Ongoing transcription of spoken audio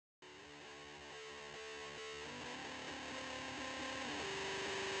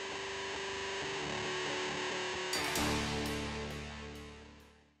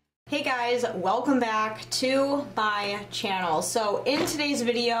Hey guys, welcome back to my channel. So in today's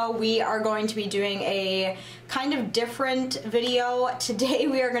video we are going to be doing a kind of different video. Today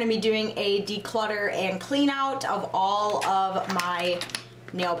we are going to be doing a declutter and clean out of all of my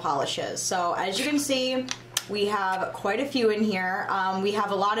nail polishes. So as you can see, we have quite a few in here. We have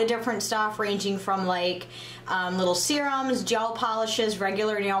a lot of different stuff ranging from like little serums, gel polishes,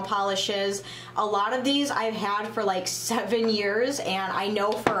 regular nail polishes. A lot of these I've had for like 7 years, and I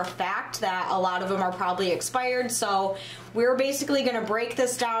know for a fact that a lot of them are probably expired. So we're basically going to break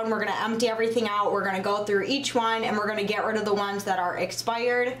this down. We're going to empty everything out. We're going to go through each one and we're going to get rid of the ones that are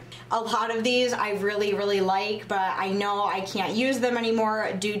expired. A lot of these I really like, but I know I can't use them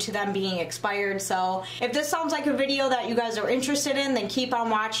anymore due to them being expired. So if this sounds like a video that you guys are interested in, then keep on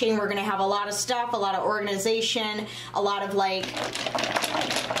watching. We're going to have a lot of stuff, a lot of organization, a lot of like,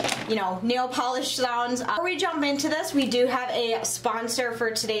 you know, nail polish sounds. Before we jump into this, we do have a sponsor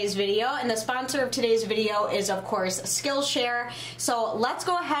for today's video, and the sponsor of today's video is of course Skillshare. So let's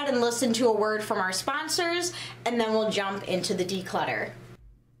go ahead and listen to a word from our sponsors, and then we'll jump into the declutter.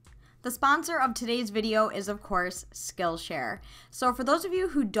 The sponsor of today's video is, of course, Skillshare. So for those of you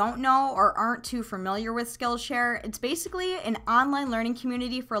who don't know or aren't too familiar with Skillshare, it's basically an online learning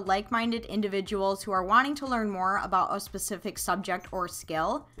community for like-minded individuals who are wanting to learn more about a specific subject or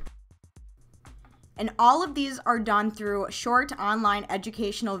skill. And all of these are done through short online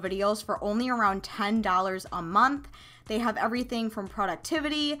educational videos for only around $10 a month. They have everything from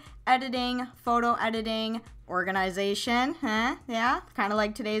productivity, editing, photo editing, organization, yeah, kind of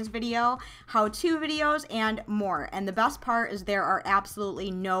like today's video, how-to videos, and more. And the best part is there are absolutely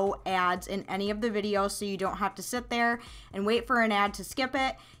no ads in any of the videos, so you don't have to sit there and wait for an ad to skip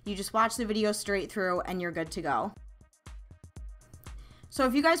it. You just watch the video straight through and you're good to go. So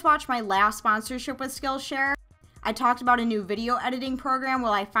if you guys watched my last sponsorship with Skillshare, I talked about a new video editing program.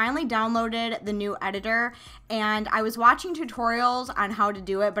 Well, I finally downloaded the new editor, and I was watching tutorials on how to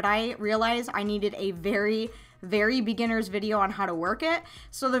do it, but I realized I needed a very beginner's video on how to work it.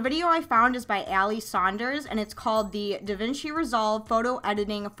 So the video I found is by Ali Saunders, and it's called the DaVinci Resolve Photo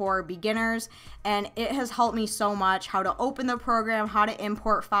Editing for Beginners, and it has helped me so much. How to open the program, how to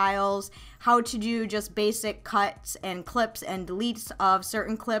import files, how to do just basic cuts and clips and deletes of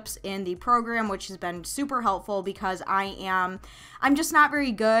certain clips in the program, which has been super helpful because I'm just not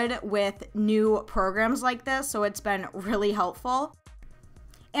very good with new programs like this, so it's been really helpful.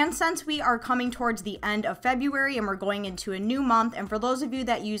 And since we are coming towards the end of February and we're going into a new month, and for those of you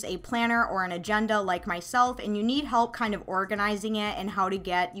that use a planner or an agenda like myself and you need help kind of organizing it and how to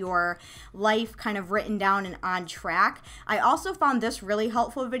get your life kind of written down and on track, I also found this really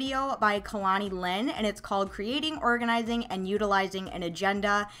helpful video by Kalani Lynn, and it's called Creating, Organizing, and Utilizing an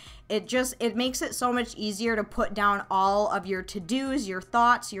Agenda. It makes it so much easier to put down all of your to-dos, your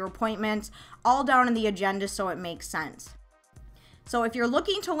thoughts, your appointments, all down in the agenda so it makes sense. So if you're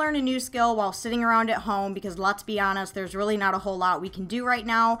looking to learn a new skill while sitting around at home, because let's be honest, there's really not a whole lot we can do right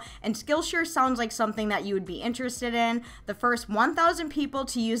now, and Skillshare sounds like something that you would be interested in, the first 1,000 people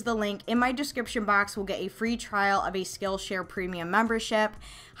to use the link in my description box will get a free trial of a Skillshare premium membership.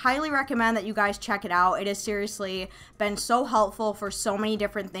 Highly recommend that you guys check it out. It has seriously been so helpful for so many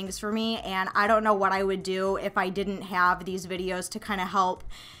different things for me, and I don't know what I would do if I didn't have these videos to kind of help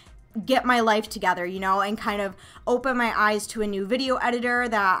get my life together, you know, and kind of open my eyes to a new video editor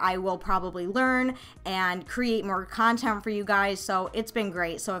that I will probably learn and create more content for you guys. So it's been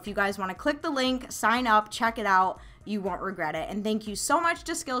great. So if you guys want to click the link, sign up, check it out, you won't regret it. And thank you so much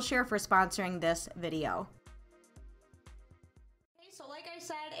to Skillshare for sponsoring this video. So like I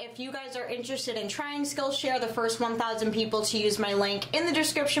said, if you guys are interested in trying Skillshare, the first 1,000 people to use my link in the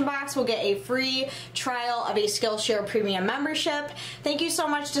description box will get a free trial of a Skillshare premium membership. Thank you so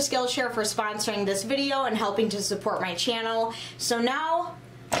much to Skillshare for sponsoring this video and helping to support my channel. So now,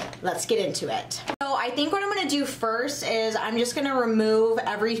 let's get into it. So I think what I'm going to do first is I'm just going to remove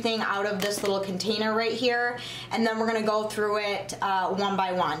everything out of this little container right here, and then we're going to go through it one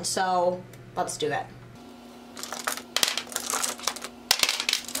by one. So let's do it.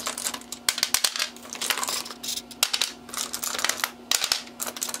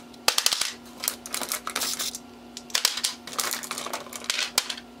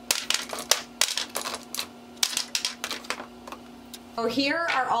 So here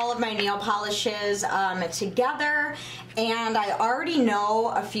are all of my nail polishes together, and I already know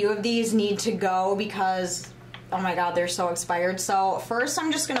a few of these need to go because, oh my god, they're so expired. So first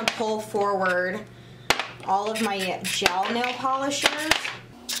I'm just going to pull forward all of my gel nail polishes.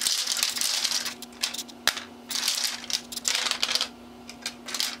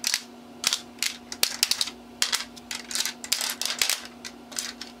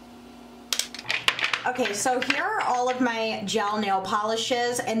 Okay, so here are all of my gel nail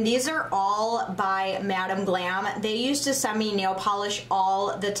polishes, and these are all by Madam Glam. They used to send me nail polish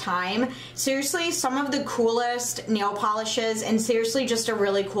all the time. Seriously, some of the coolest nail polishes, and seriously just a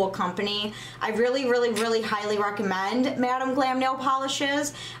really cool company. I really highly recommend Madam Glam nail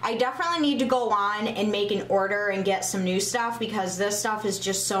polishes. I definitely need to go on and make an order and get some new stuff because this stuff is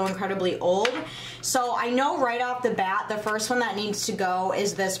just so incredibly old. So I know right off the bat, the first one that needs to go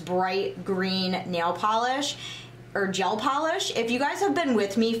is this bright green nail polish or gel polish. If you guys have been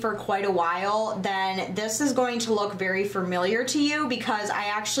with me for quite a while, then this is going to look very familiar to you because I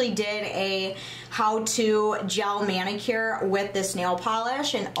actually did a how-to gel manicure with this nail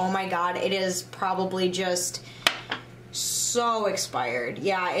polish, and oh my god, it is probably just so expired.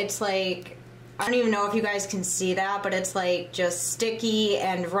 Yeah, it's like, I don't even know if you guys can see that, but it's like just sticky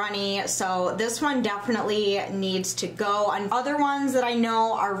and runny. So this one definitely needs to go. And other ones that I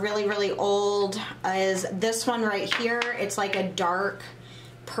know are really old is this one right here. It's like a dark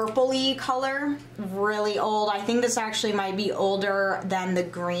purpley color, really old. I think this actually might be older than the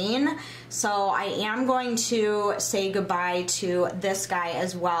green. So I am going to say goodbye to this guy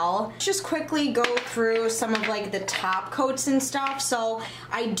as well. Just quickly go through some of like the top coats and stuff. So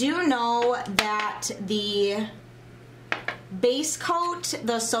I do know that the base coat,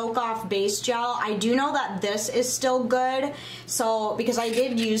 the soak off base gel, I do know that this is still good. So because I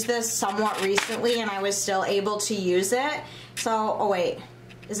did use this somewhat recently and I was still able to use it. So, oh wait.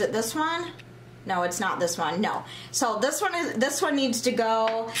 Is it this one? No, it's not this one. No. So this one needs to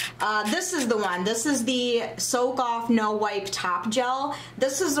go. This is the one. This is the Soak Off No Wipe Top Gel.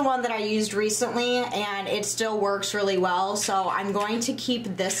 This is the one that I used recently and it still works really well. So I'm going to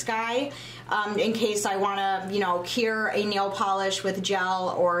keep this guy in case I want to, you know, cure a nail polish with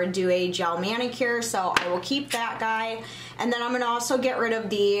gel or do a gel manicure. So I will keep that guy. And then I'm going to also get rid of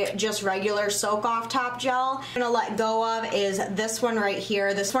the just regular soak off top gel. I'm going to let go of is this one right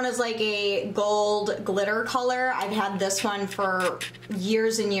here. This one is like a gold glitter color. I've had this one for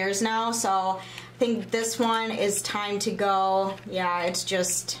years and years now. So I think this one is time to go. Yeah, it's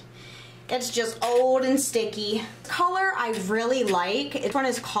just old and sticky. Color I really like. This one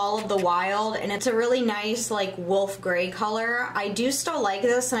is Call of the Wild and it's a really nice like wolf gray color. I do still like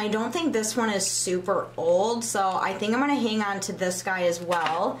this and I don't think this one is super old, so I think I'm gonna hang on to this guy as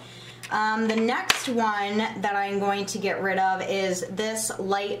well. The next one that I'm going to get rid of is this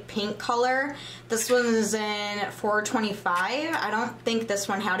light pink color. This one is in 425. I don't think this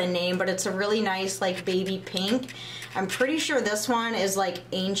one had a name, but it's a really nice like baby pink. I'm pretty sure this one is like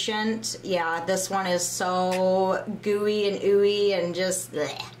ancient. Yeah, this one is so gooey and ooey and just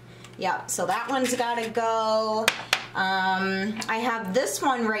bleh. Yep, so that one's gotta go. I have this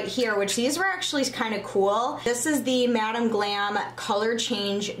one right here, which these were actually kind of cool. This is the Madam Glam Color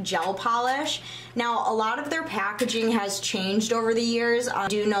Change Gel Polish. Now, a lot of their packaging has changed over the years. I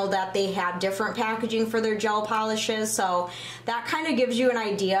do know that they have different packaging for their gel polishes, so that kind of gives you an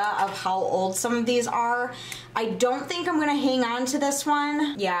idea of how old some of these are. I don't think I'm gonna hang on to this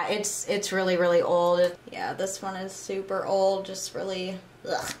one. Yeah, it's really old. Yeah, this one is super old, just really,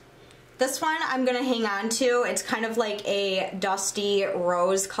 ugh. This one I'm gonna hang on to. It's kind of like a dusty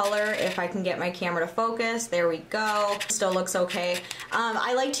rose color, if I can get my camera to focus. There we go. Still looks okay.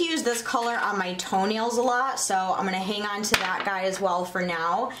 I like to use this color on my toenails a lot, so I'm gonna hang on to that guy as well for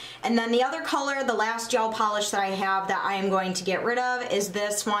now. And then the other color, the last gel polish that I have that I am going to get rid of is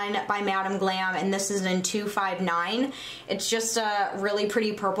this one by Madam Glam, and this is in 259. It's just a really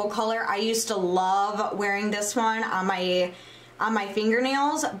pretty purple color. I used to love wearing this one on my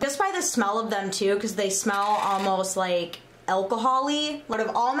fingernails, just by the smell of them too, because they smell almost like alcohol-y. Out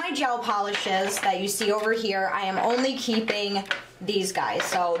of all my gel polishes that you see over here, I am only keeping these guys.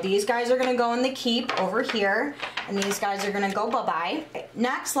 So these guys are gonna go in the keep over here, and these guys are gonna go bye-bye.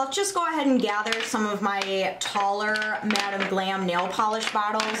 Next, let's just go ahead and gather some of my taller Madam Glam nail polish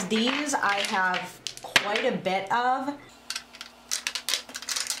bottles. These I have quite a bit of.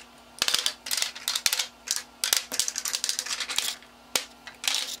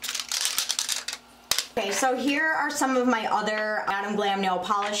 Okay, so here are some of my other Madam Glam nail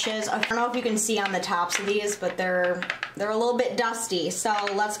polishes. I don't know if you can see on the tops of these, but they're a little bit dusty. So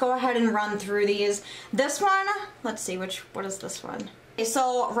let's go ahead and run through these. This one, let's see, what is this one? Okay,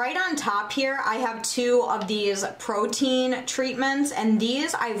 so right on top here, I have two of these protein treatments, and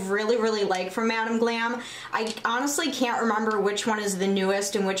these I really like from Madam Glam. I honestly can't remember which one is the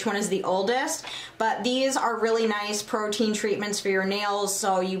newest and which one is the oldest, but these are really nice protein treatments for your nails,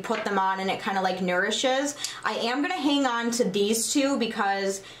 so you put them on and it kind of like nourishes. I am going to hang on to these two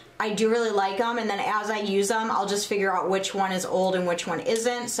because I do really like them, and then as I use them, I'll just figure out which one is old and which one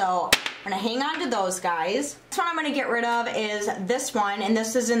isn't. So I'm gonna hang on to those guys. This one I'm gonna get rid of is this one, and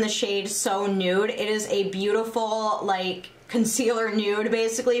this is in the shade So Nude. It is a beautiful, like, concealer nude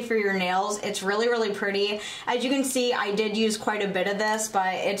basically for your nails. It's really, really pretty. As you can see, I did use quite a bit of this,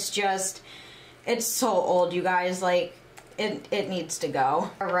 but it's just, it's so old, you guys. Like, it needs to go.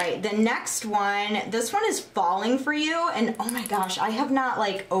 All right, the next one, this one is Falling For You, and oh my gosh, I have not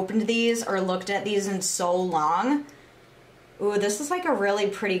like opened these or looked at these in so long. Ooh, this is like a really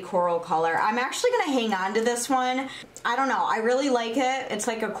pretty coral color. I'm actually gonna hang on to this one. I don't know, I really like it. It's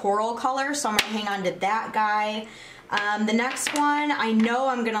like a coral color, so I'm gonna hang on to that guy. The next one I know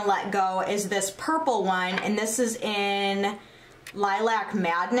I'm gonna let go is this purple one, and this is in Lilac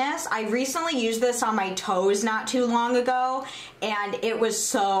Madness. I recently used this on my toes not too long ago, and it was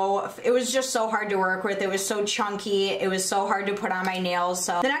just so hard to work with. It was so chunky. It was so hard to put on my nails.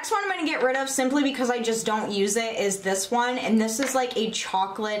 So the next one I'm going to get rid of simply because I just don't use it is this one, and this is like a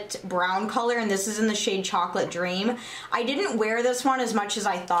chocolate brown color, and this is in the shade Chocolate Dream. I didn't wear this one as much as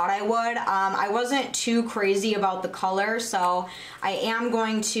I thought I would. I wasn't too crazy about the color, so I am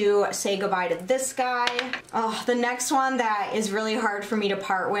going to say goodbye to this guy. Oh, the next one that is really hard for me to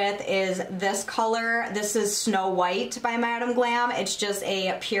part with is this color. This is Snow White by Madam Glam. It's just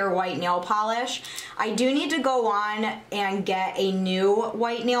a pure white nail polish. I do need to go on and get a new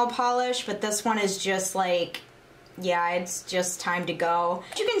white nail polish, but this one is just like, yeah, it's just time to go.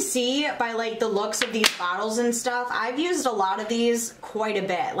 As you can see by like the looks of these bottles and stuff, I've used a lot of these quite a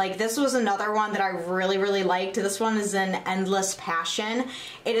bit. Like this was another one that I really, really liked. This one is in Endless Passion.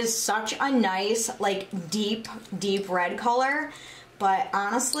 It is such a nice, like deep, deep red color, but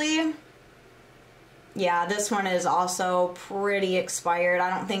honestly, yeah, this one is also pretty expired.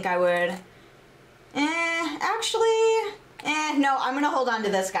 I don't think I would, no, I'm gonna hold on to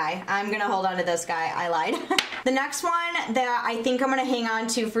this guy. I'm gonna hold on to this guy. I lied. The next one that I think I'm gonna hang on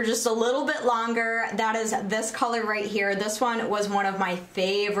to for just a little bit longer, that is this color right here. This one was one of my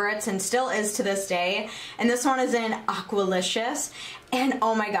favorites and still is to this day. And this one is in Aqualicious. And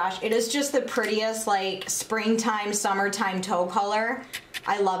oh my gosh, it is just the prettiest like springtime, summertime toe color.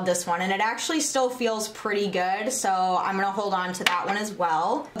 I love this one, and it actually still feels pretty good, so I'm gonna hold on to that one as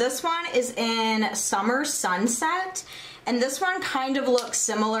well. This one is in Summer Sunset, and this one kind of looks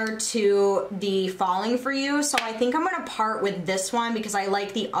similar to the Falling For You, so I think I'm gonna part with this one because I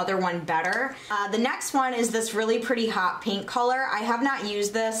like the other one better. The next one is this really pretty hot pink color. I have not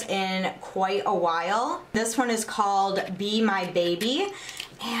used this in quite a while. This one is called Be My Baby.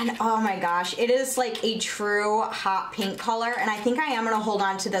 And oh my gosh, it is like a true hot pink color, and I think I am going to hold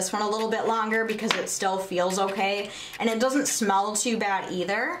on to this one a little bit longer because it still feels okay, and it doesn't smell too bad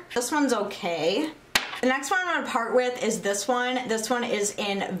either. This one's okay. The next one I'm going to part with is this one. This one is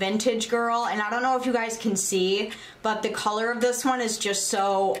in Vintage Girl, and I don't know if you guys can see, but the color of this one is just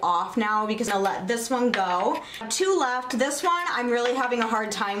so off now because I'll let this one go. Two left. This one I'm really having a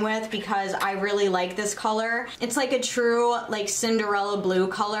hard time with because I really like this color. It's like a true like Cinderella blue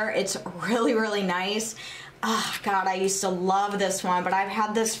color. It's really, really nice. Oh God, I used to love this one, but I've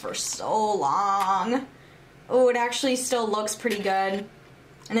had this for so long. Oh, it actually still looks pretty good.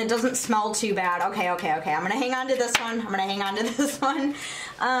 And it doesn't smell too bad. Okay. I'm gonna hang on to this one.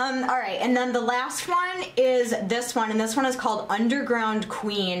 Alright, and then the last one is this one, and this one is called Underground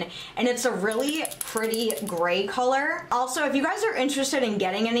Queen, and it's a really pretty gray color. Also, if you guys are interested in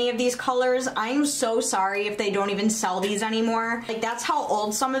getting any of these colors, I'm so sorry if they don't even sell these anymore. Like, that's how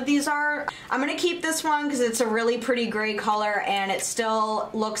old some of these are. I'm gonna keep this one because it's a really pretty gray color, and it still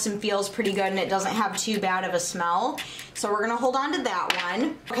looks and feels pretty good, and it doesn't have too bad of a smell. So we're gonna hold on to that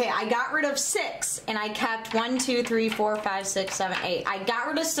one. Okay, I got rid of 6, and I kept 1, 2, 3, 4, 5, 6, 7, 8. I got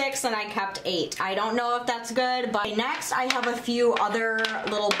rid of 6 and I kept 8. I don't know if that's good, but next I have a few other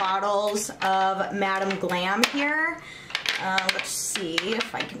little bottles of Madam Glam here. Let's see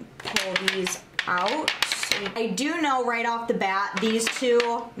if I can pull these out. I do know right off the bat these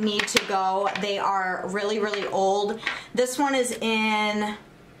two need to go. They are really, really old. This one is in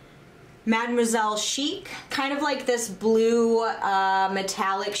Mademoiselle Chic, kind of like this blue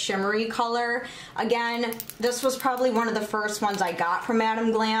metallic shimmery color. Again, this was probably one of the first ones I got from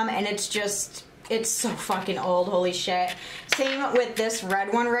Madam Glam, and it's so fucking old, holy shit. Same with this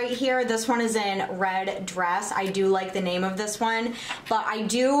red one right here. This one is in Red Dress. I do like the name of this one, but I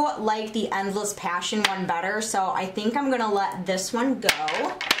do like the Endless Passion one better, so I think I'm gonna let this one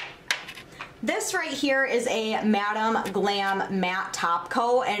go. This right here is a Madam Glam matte top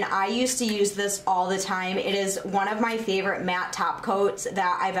coat, and I used to use this all the time. It is one of my favorite matte top coats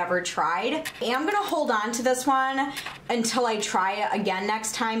that I've ever tried. I am gonna hold on to this one until I try it again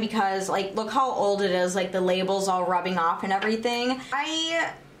next time because, like, look how old it is, like the label's all rubbing off and everything.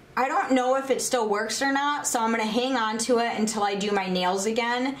 I don't know if it still works or not, so I'm gonna hang on to it until I do my nails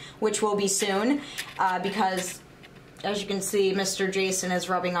again, which will be soon, because as you can see, Mr. Jason is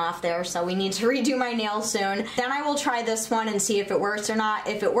rubbing off there, so we need to redo my nails soon. Then I will try this one and see if it works or not.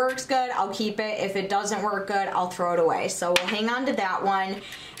 If it works good, I'll keep it. If it doesn't work good, I'll throw it away. So we'll hang on to that one.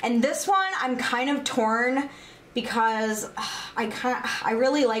 And this one, I'm kind of torn because I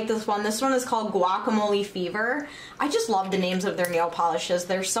really like this one. This one is called Guacamole Fever. I just love the names of their nail polishes.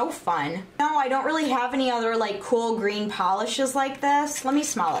 They're so fun. No, I don't really have any other like cool green polishes like this. Let me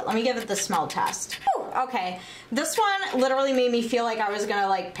smell it. Let me give it the smell test. Ooh, okay. This one literally made me feel like I was gonna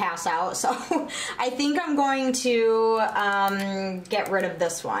like pass out, so I think I'm going to get rid of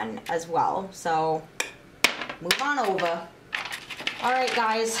this one as well. So move on over. Alright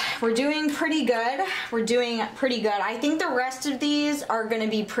guys, we're doing pretty good. We're doing pretty good. I think the rest of these are going to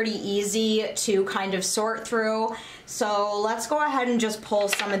be pretty easy to kind of sort through. So let's go ahead and just pull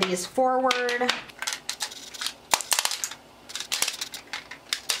some of these forward.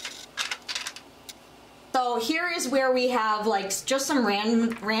 So here is where we have like just some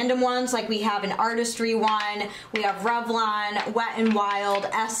random ones, like we have an artistry one, we have Revlon, Wet n Wild,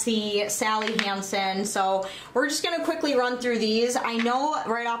 Essie, Sally Hansen. So we're just going to quickly run through these. I know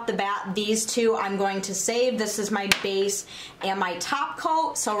right off the bat these two I'm going to save. This is my base and my top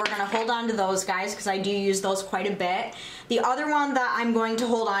coat, so we're going to hold on to those guys because I do use those quite a bit. The other one that I'm going to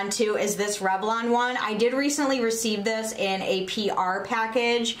hold on to is this Revlon one. I did recently receive this in a PR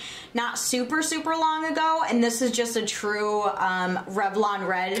package not super long ago, and this is just a true Revlon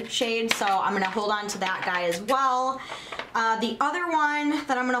red shade, so I'm going to hold on to that guy as well. The other one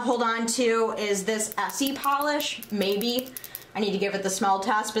that I'm going to hold on to is this Essie polish, maybe. I need to give it the smell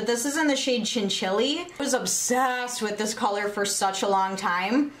test, but this is in the shade Chinchilli. I was obsessed with this color for such a long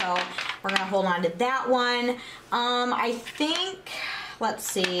time, so we're gonna hold on to that one. I think, let's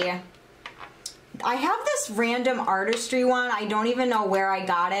see. I have this random artistry one. I don't even know where I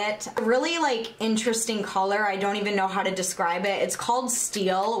got it. Really like interesting color. I don't even know how to describe it. It's called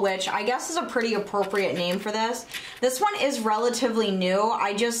Steel, which I guess is a pretty appropriate name for this. This one is relatively new.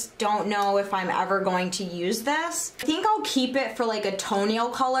 I just don't know if I'm ever going to use this. I think I'll keep it for like a toenail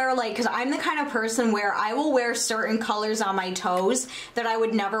color, like, because I'm the kind of person where I will wear certain colors on my toes that I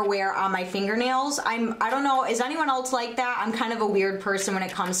would never wear on my fingernails. I don't know, is anyone else like that? I'm kind of a weird person when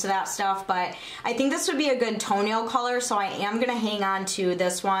it comes to that stuff, but I think this would be a good toenail color, so I am going to hang on to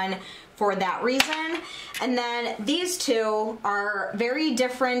this one for that reason. And then these two are very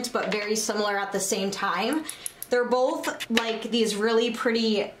different but very similar at the same time. They're both like these really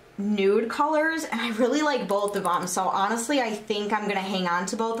pretty nude colors, and I really like both of them, so honestly I think I'm going to hang on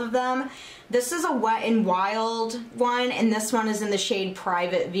to both of them. This is a Wet n Wild one, and this one is in the shade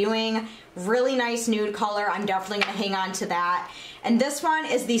Private Viewing. Really nice nude color. I'm definitely going to hang on to that. And this one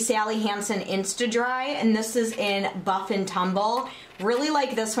is the Sally Hansen Insta Dry, and this is in Buff and Tumble. Really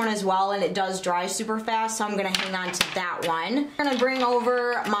like this one as well, and it does dry super fast, so I'm going to hang on to that one. I'm going to bring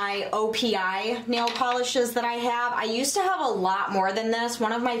over my OPI nail polishes that I have. I used to have a lot more than this.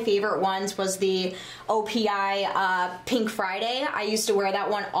 One of my favorite ones was the OPI Pink Friday. I used to wear that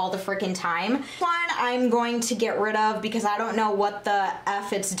one all the freaking time. This one I'm going to get rid of because I don't know what the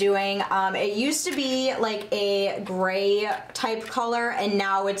F it's doing. It used to be like a gray type color, and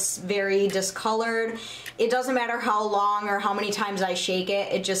now it's very discolored. It doesn't matter how long or how many times I shake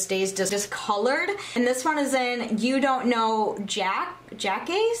it, it just stays discolored. And this one is in You Don't Know Jack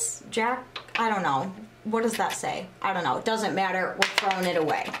Ace? I don't know. What does that say? I don't know. It doesn't matter. We're throwing it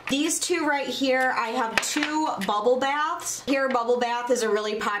away. These two right here, I have two bubble baths. Here, bubble bath is a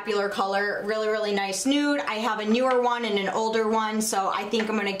really popular color. Really nice nude. I have a newer one and an older one, so I think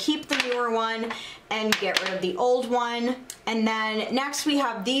I'm going to keep the newer one and get rid of the old one. And then next we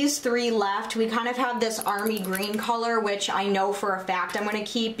have these three left. We kind of have this army green color, which I know for a fact I'm going to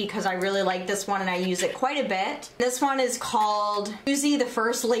keep because I really like this one and I use it quite a bit. This one is called Susie the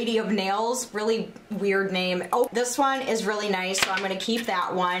First Lady of Nails. Really weird name. Oh, this one is really nice, so I'm going to keep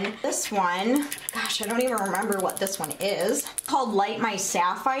that one. This one, gosh, I don't even remember what this one is. It's called Light My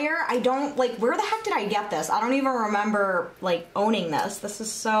Sapphire. I don't, like, where the heck did I get this? I don't even remember, like, owning this. This is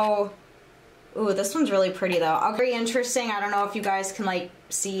so... Ooh, this one's really pretty though. Very interesting. I don't know if you guys can like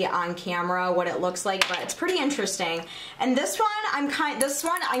see on camera what it looks like, but it's pretty interesting. And this one, this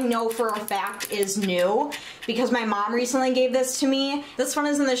one I know for a fact is new because my mom recently gave this to me. This one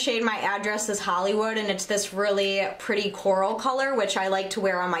is in the shade My Address is Hollywood, and it's this really pretty coral color, which I like to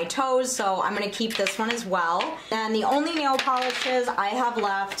wear on my toes, so I'm gonna keep this one as well. And the only nail polishes I have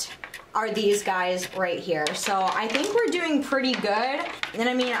left are these guys right here. So I think we're doing pretty good. And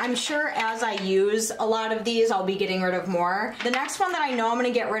I mean, I'm sure as I use a lot of these, I'll be getting rid of more. The next one that I know I'm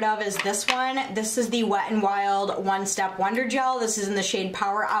gonna get rid of is this one. This is the Wet n Wild One Step Wonder Gel. This is in the shade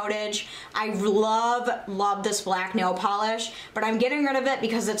Power Outage. I love this black nail polish, but I'm getting rid of it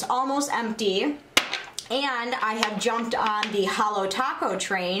because it's almost empty. And I have jumped on the Holo Taco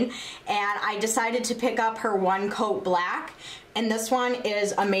train, and I decided to pick up her One Coat Black, and this one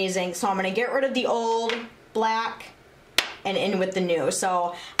is amazing. So I'm gonna get rid of the old black and in with the new.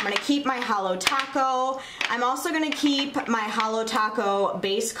 So I'm gonna keep my Holo Taco. I'm also gonna keep my Holo Taco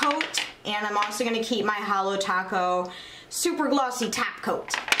base coat, and I'm also gonna keep my Holo Taco super glossy top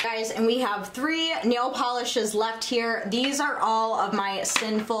coat. Guys, and we have 3 nail polishes left here. These are all of my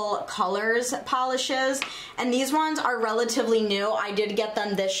Sinful Colors polishes, and these ones are relatively new. I did get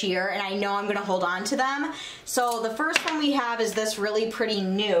them this year, and I know I'm gonna hold on to them. So the first one we have is this really pretty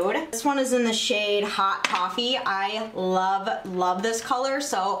nude. This one is in the shade Hot Coffee. I love this color,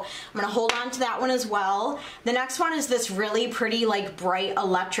 so I'm gonna hold on to that one as well. The next one is this really pretty like bright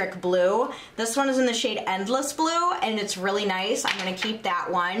electric blue. This one is in the shade Endless Blue, and it's really nice. I'm gonna keep that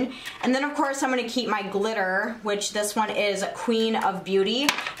one. And then of course I'm gonna keep my glitter, which this one is Queen of Beauty,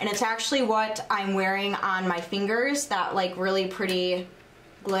 and it's actually what I'm wearing on my fingers, that like really pretty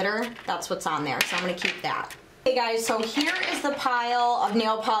glitter. That's what's on there, so I'm gonna keep that. Hey guys, so here is the pile of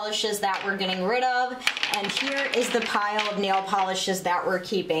nail polishes that we're getting rid of, and here is the pile of nail polishes that we're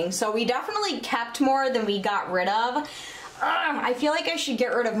keeping. So we definitely kept more than we got rid of. I feel like I should get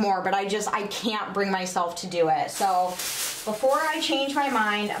rid of more, but I can't bring myself to do it. So before I change my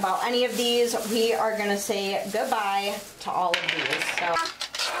mind about any of these, we are gonna say goodbye to all of these. So.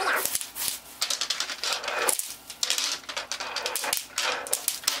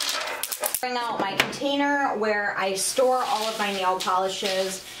 Bring out my container where I store all of my nail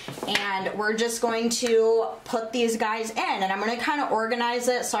polishes, and we're just going to put these guys in, and I'm going to kind of organize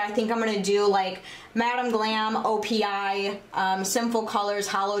it. So I think I'm going to do like Madam Glam, OPI, Sinful Colors,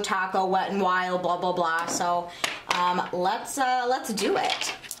 Holo Taco, Wet n Wild, blah blah blah. So let's do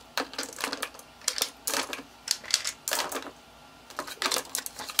it.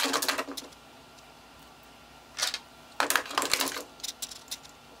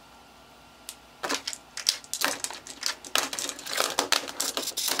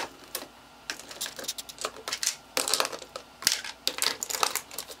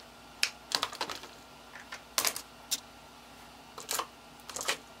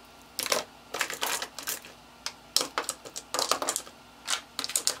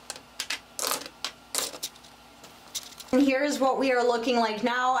 And here's what we are looking like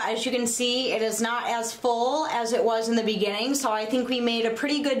now. As you can see, it is not as full as it was in the beginning, so I think we made a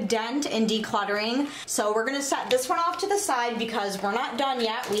pretty good dent in decluttering. So we're gonna set this one off to the side because we're not done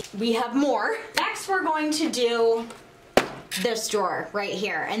yet. We have more. Next, we're going to do this drawer right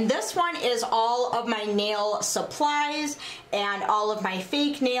here, and this one is all of my nail supplies and all of my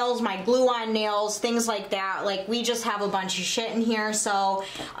fake nails, my glue-on nails, things like that. Like, we just have a bunch of shit in here. So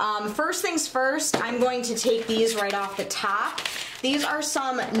first things first, I'm going to take these right off the top. These are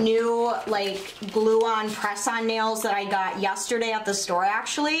some new like glue-on press-on nails that I got yesterday at the store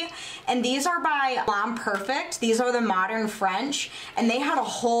actually, and these are by Glam Perfect. These are the Modern French, and they had a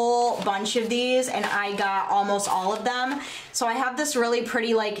whole bunch of these, and I got almost all of them. So I have this really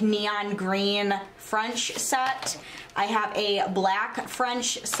pretty like neon green French set. I have a black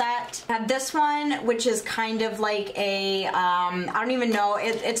French set. I have this one, which is kind of like a, I don't even know,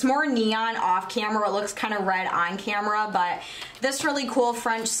 it's more neon off camera. It looks kind of red on camera, but this really cool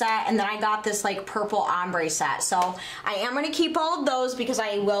French set. And then I got this like purple ombre set. So I am going to keep all of those because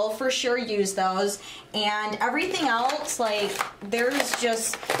I will for sure use those. And everything else, like,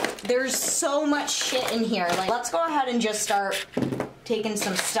 there's so much shit in here. Like, let's go ahead and just start taking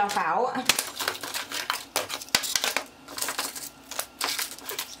some stuff out.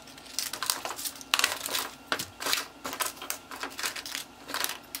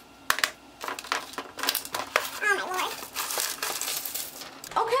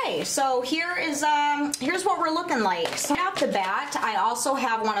 So here's what we're looking like. So off the bat, I also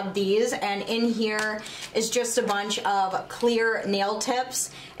have one of these, and in here is just a bunch of clear nail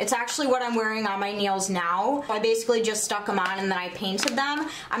tips. It's actually what I'm wearing on my nails now. I basically just stuck them on and then I painted them.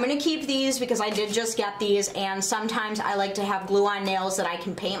 I'm gonna keep these because I did just get these, and sometimes I like to have glue on nails that I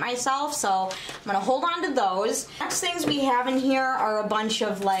can paint myself, so I'm gonna hold on to those. Next things we have in here are a bunch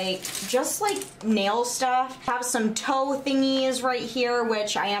of just nail stuff. I have some toe thingies right here,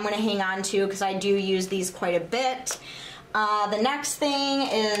 which I am gonna hang on to because I do use these quite a bit. The next thing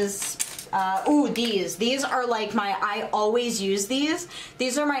is these are like I always use these.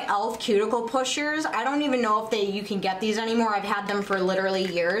 These are my e.l.f. cuticle pushers. I don't even know if you can get these anymore. I've had them for literally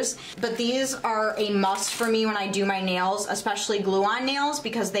years. But these are a must for me when I do my nails, especially glue-on nails,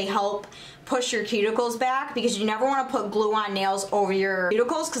 because they help push your cuticles back, because you never want to put glue on nails over your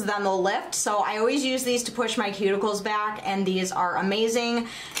cuticles because then they'll lift. So I always use these to push my cuticles back, and these are amazing.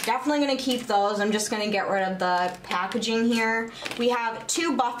 Definitely going to keep those. I'm just going to get rid of the packaging here. We have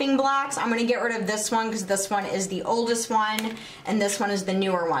 2 buffing blocks. I'm going to get rid of this one because this one is the oldest one and this one is the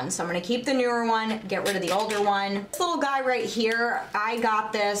newer one. So I'm going to keep the newer one, get rid of the older one. This little guy right here, I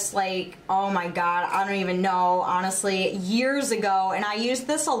got this oh my god, I don't even know, honestly, years ago, and I used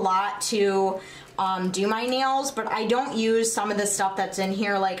this a lot to do my nails, but I don't use some of the stuff that's in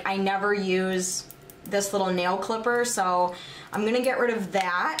here. I never use this little nail clipper, so I'm gonna get rid of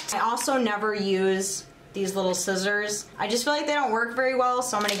that. I also never use these little scissors. I just feel like they don't work very well,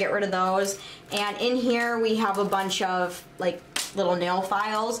 so I'm gonna get rid of those. And in here we have a bunch of little nail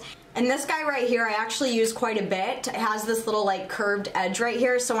files. And this guy right here I actually use quite a bit. It has this little curved edge right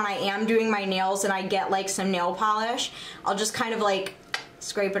here, so when I am doing my nails and I get some nail polish, I'll just kind of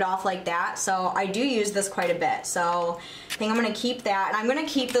scrape it off like that. So I do use this quite a bit. So I think I'm gonna keep that, and I'm gonna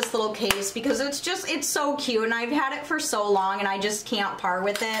keep this little case because it's so cute, and I've had it for so long and I just can't part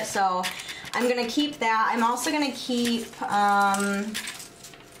with it. So I'm gonna keep that. I'm also gonna keep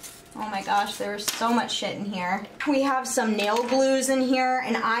oh my gosh, there's so much shit in here. We have some nail glues in here,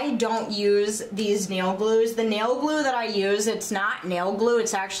 and I don't use these nail glues. The nail glue that I use, it's not nail glue,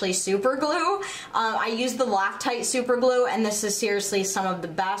 it's actually super glue. I use the Loctite super glue, and this is seriously some of the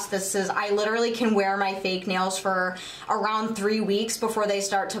best. I literally can wear my fake nails for around 3 weeks before they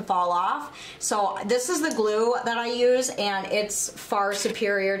start to fall off. So this is the glue that I use, and it's far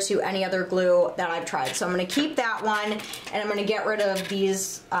superior to any other glue that I've tried. So I'm gonna keep that one, and I'm gonna get rid of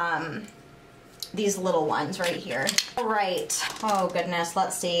these little ones right here. All right, oh goodness,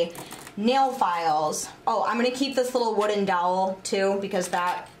 let's see. Nail files. Oh, I'm gonna keep this little wooden dowel too because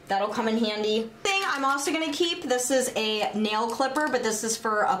that'll come in handy. Thing I'm also gonna keep, this is a nail clipper, but this is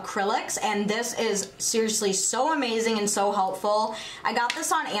for acrylics, and this is seriously so amazing and so helpful. I got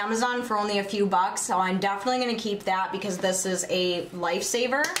this on Amazon for only a few bucks, so I'm definitely gonna keep that because this is a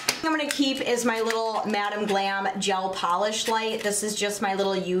lifesaver. I'm gonna keep is my little Madam Glam gel polish light. This is just my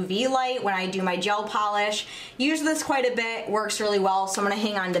little UV light when I do my gel polish. Use this quite a bit, works really well, so I'm gonna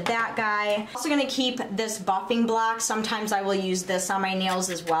hang on to that guy. Also gonna keep this buffing block. Sometimes I will use this on my nails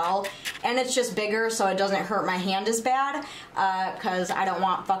as well, and it's just bigger so it doesn't hurt my hand as bad because I don't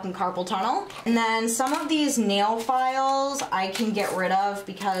want fucking carpal tunnel. And then some of these nail files I can get rid of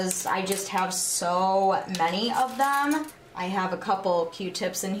because I just have so many of them. I have a couple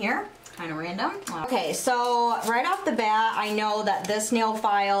Q-tips in here, kind of random. Okay, so right off the bat, I know that this nail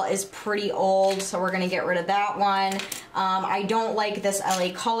file is pretty old, so we're gonna get rid of that one. I don't like this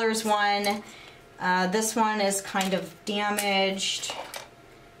LA Colors one. This one is kind of damaged.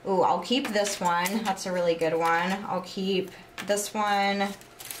 Ooh, I'll keep this one. That's a really good one. I'll keep this one.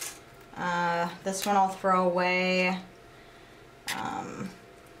 This one I'll throw away.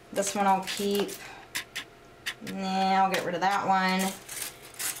 This one I'll keep. Nah, I'll get rid of that one.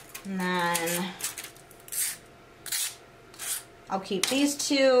 And then I'll keep these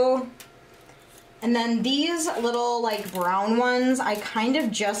two. And then these little brown ones I kind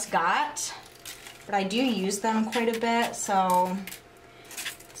of just got, but I do use them quite a bit, so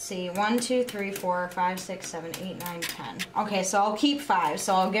see, 1, 2, 3, 4, 5, 6, 7, 8, 9, 10. Okay, so I'll keep 5.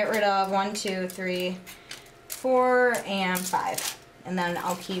 So I'll get rid of 1, 2, 3, 4, and 5. And then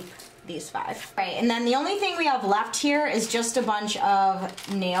I'll keep these 5. Right, and then the only thing we have left here is just a bunch of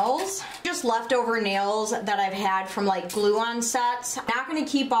nails. Just leftover nails that I've had from glue-on sets. I'm not gonna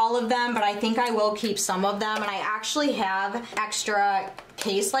keep all of them, but I think I will keep some of them. And I actually have extra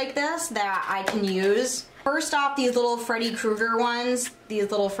case like this that I can use. First off, these little Freddy Krueger ones,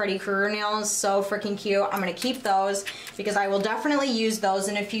 these little Freddy Krueger nails, so freaking cute. I'm gonna keep those because I will definitely use those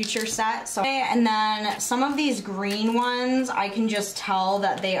in a future set. So, and then some of these green ones, I can just tell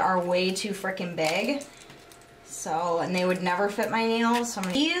that they are way too freaking big. So, and they would never fit my nails. So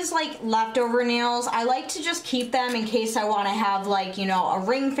these like leftover nails, I like to just keep them in case I want to have like, you know, a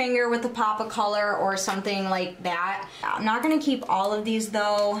ring finger with a pop of color or something like that. I'm not going to keep all of these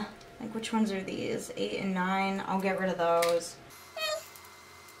though. Like which ones are these? 8 and 9. I'll get rid of those.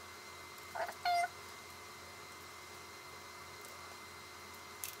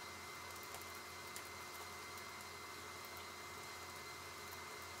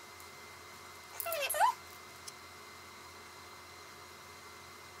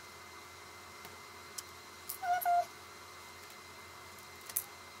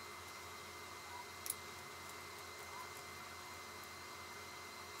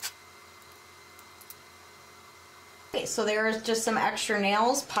 Okay, so there's just some extra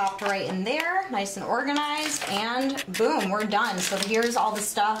nails popped right in there, nice and organized, and boom, we're done. So here's all the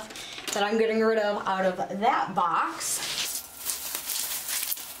stuff that I'm getting rid of out of that box.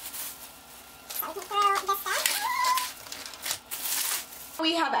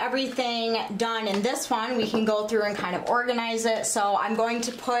 We have everything done in this one. We can go through and kind of organize it. So I'm going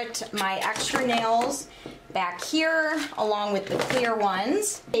to put my extra nails back here along with the clear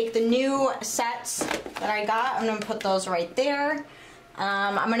ones. Take the new sets that I got, I'm gonna put those right there.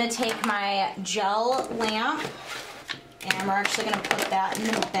 I'm gonna take my gel lamp and we're actually gonna put that in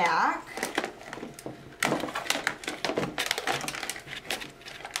the back.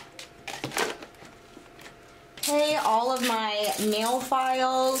 Okay, all of my nail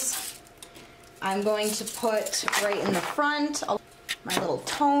files I'm going to put right in the front. My little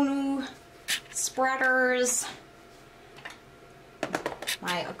tone spreaders,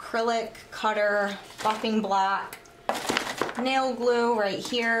 my acrylic cutter, buffing block, nail glue right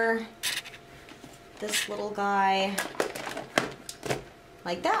here, this little guy,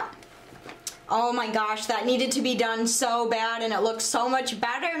 like that. Oh my gosh, that needed to be done so bad and it looks so much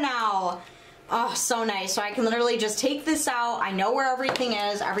better now. Oh, so nice. So I can literally just take this out. I know where everything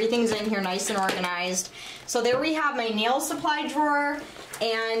is. Everything's in here nice and organized. So there we have my nail supply drawer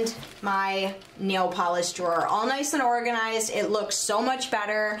and my nail polish drawer, all nice and organized. It looks so much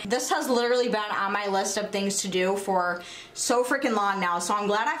better. This has literally been on my list of things to do for so freaking long now, so I'm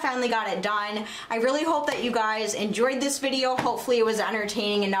glad I finally got it done. I really hope that you guys enjoyed this video. Hopefully it was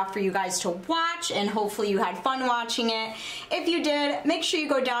entertaining enough for you guys to watch, and hopefully you had fun watching it. If you did, make sure you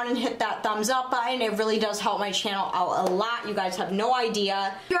go down and hit that thumbs up button. It really does help my channel out a lot. You guys have no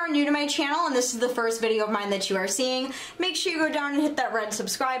idea. If you are new to my channel and this is the first video of mine that you are seeing, make sure you go down and hit that red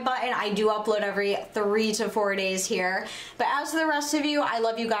subscribe button. I do upload every 3 to 4 days here. But as for the rest of you, I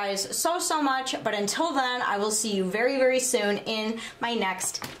love you guys so much. But until then, I will see you very soon in my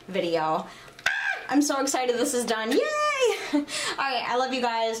next video. I'm so excited this is done. Yay! Alright, I love you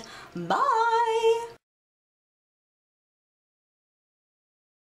guys. Bye!